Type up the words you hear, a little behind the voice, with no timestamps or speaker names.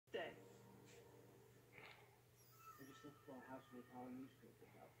saw a household calling newspaper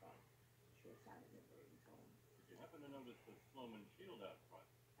outside. Sure sounded like Brady's home. Did you happen to notice the Slomin shield out front?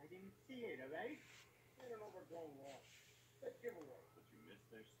 I didn't see it, all right? I don't know what's going on. Let's give away. But you missed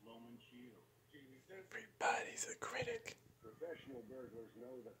their Slomin shield. Everybody's a critic. Professional burglars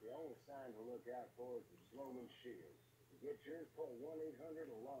know that the only sign to look out for is the Slomin shield. To get yours, call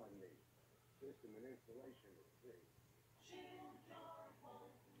 1-800-ALARM-ME. System and installation is free.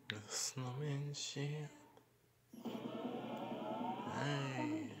 The Slomin shield.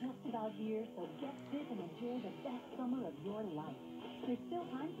 Summer's just about here, so get fit and enjoy the best summer of your life. There's still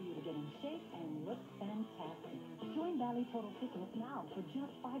time for you to get in shape and look fantastic. Join Bally Total Fitness now for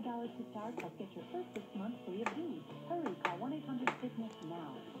just $5 to start, plus get your first 6 months free of dues. Hurry, call 1-800-FITNESS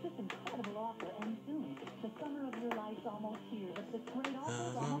now. This incredible offer ends soon. The summer of your life's almost here, but this great offer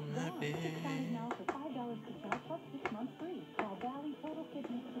is almost gone. Get started now for $5 to start, plus 6 months free. Call Bally Total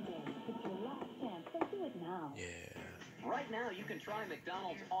Fitness today. It's your last chance, so do it now. Yeah. Right now, you can try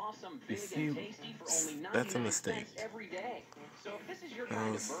McDonald's awesome, big, and tasty for only 99 that's a mistake. cents every day. So if this is your That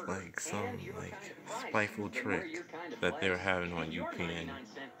kind was of burger, like some and your like kind of price, spiteful then we're trick your kind of that they were place. having on Your UPN.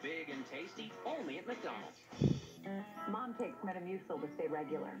 99-cent big and tasty, only at McDonald's. Mom takes Metamucil to stay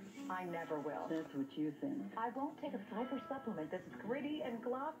regular. I never will. That's what you think. I won't take a fiber supplement that's gritty and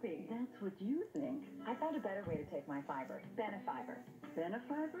glossy. That's what you think. I found a better way to take my fiber. Benefiber.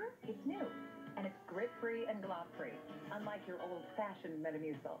 Benefiber? It's new, and it's grit-free and gloss-free, unlike your old-fashioned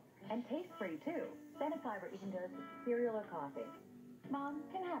Metamucil. And taste-free, too. Benefiber even does cereal or coffee. Mom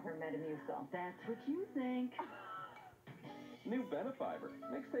can have her Metamucil. That's what you think. New Benefiber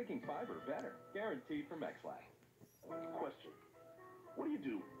makes taking fiber better. Guaranteed from X-Lac. Question. What do you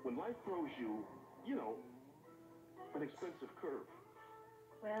do when life throws you, an expensive curve?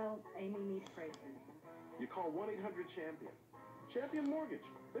 Well, Amy needs braces. You call 1-800-CHAMPION. Champion Mortgage.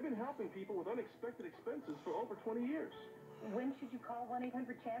 They've been helping people with unexpected expenses for over 20 years. When should you call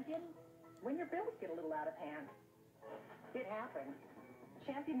 1-800-CHAMPION? When your bills get a little out of hand. It happens.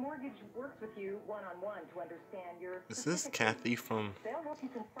 Champion Mortgage works with you one-on-one to understand your... Is this Kathy from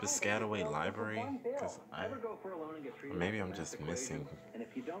Piscataway Library? Because maybe I'm just missing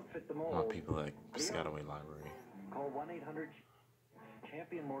more people like Piscataway Library. Call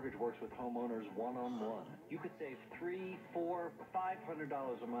 1-800-Champion Mortgage works with homeowners one-on-one. You could save $300, $400,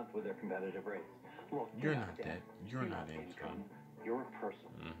 $500 a month with their competitive rates. Look, You're not dead. You're not income. You're a person.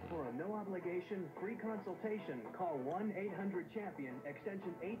 For a no-obligation, free consultation, call 1-800-CHAMPION,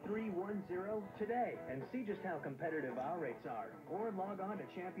 extension 8310 today, and see just how competitive our rates are. Or log on to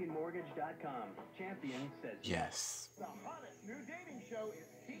championmortgage.com. Champion says yes. The hottest new dating show is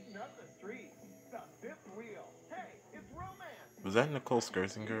heating up the streets. The Fifth Wheel. Hey, it's romance. Was that Nicole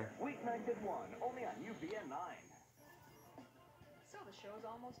Scherzinger? Weeknights at 1, only on UPN 9. So the show's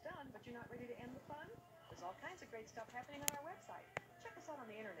almost done, but you're not ready to end the fun? There's all kinds of great stuff happening on our website. Check us out on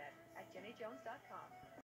the internet at jennyjones.com.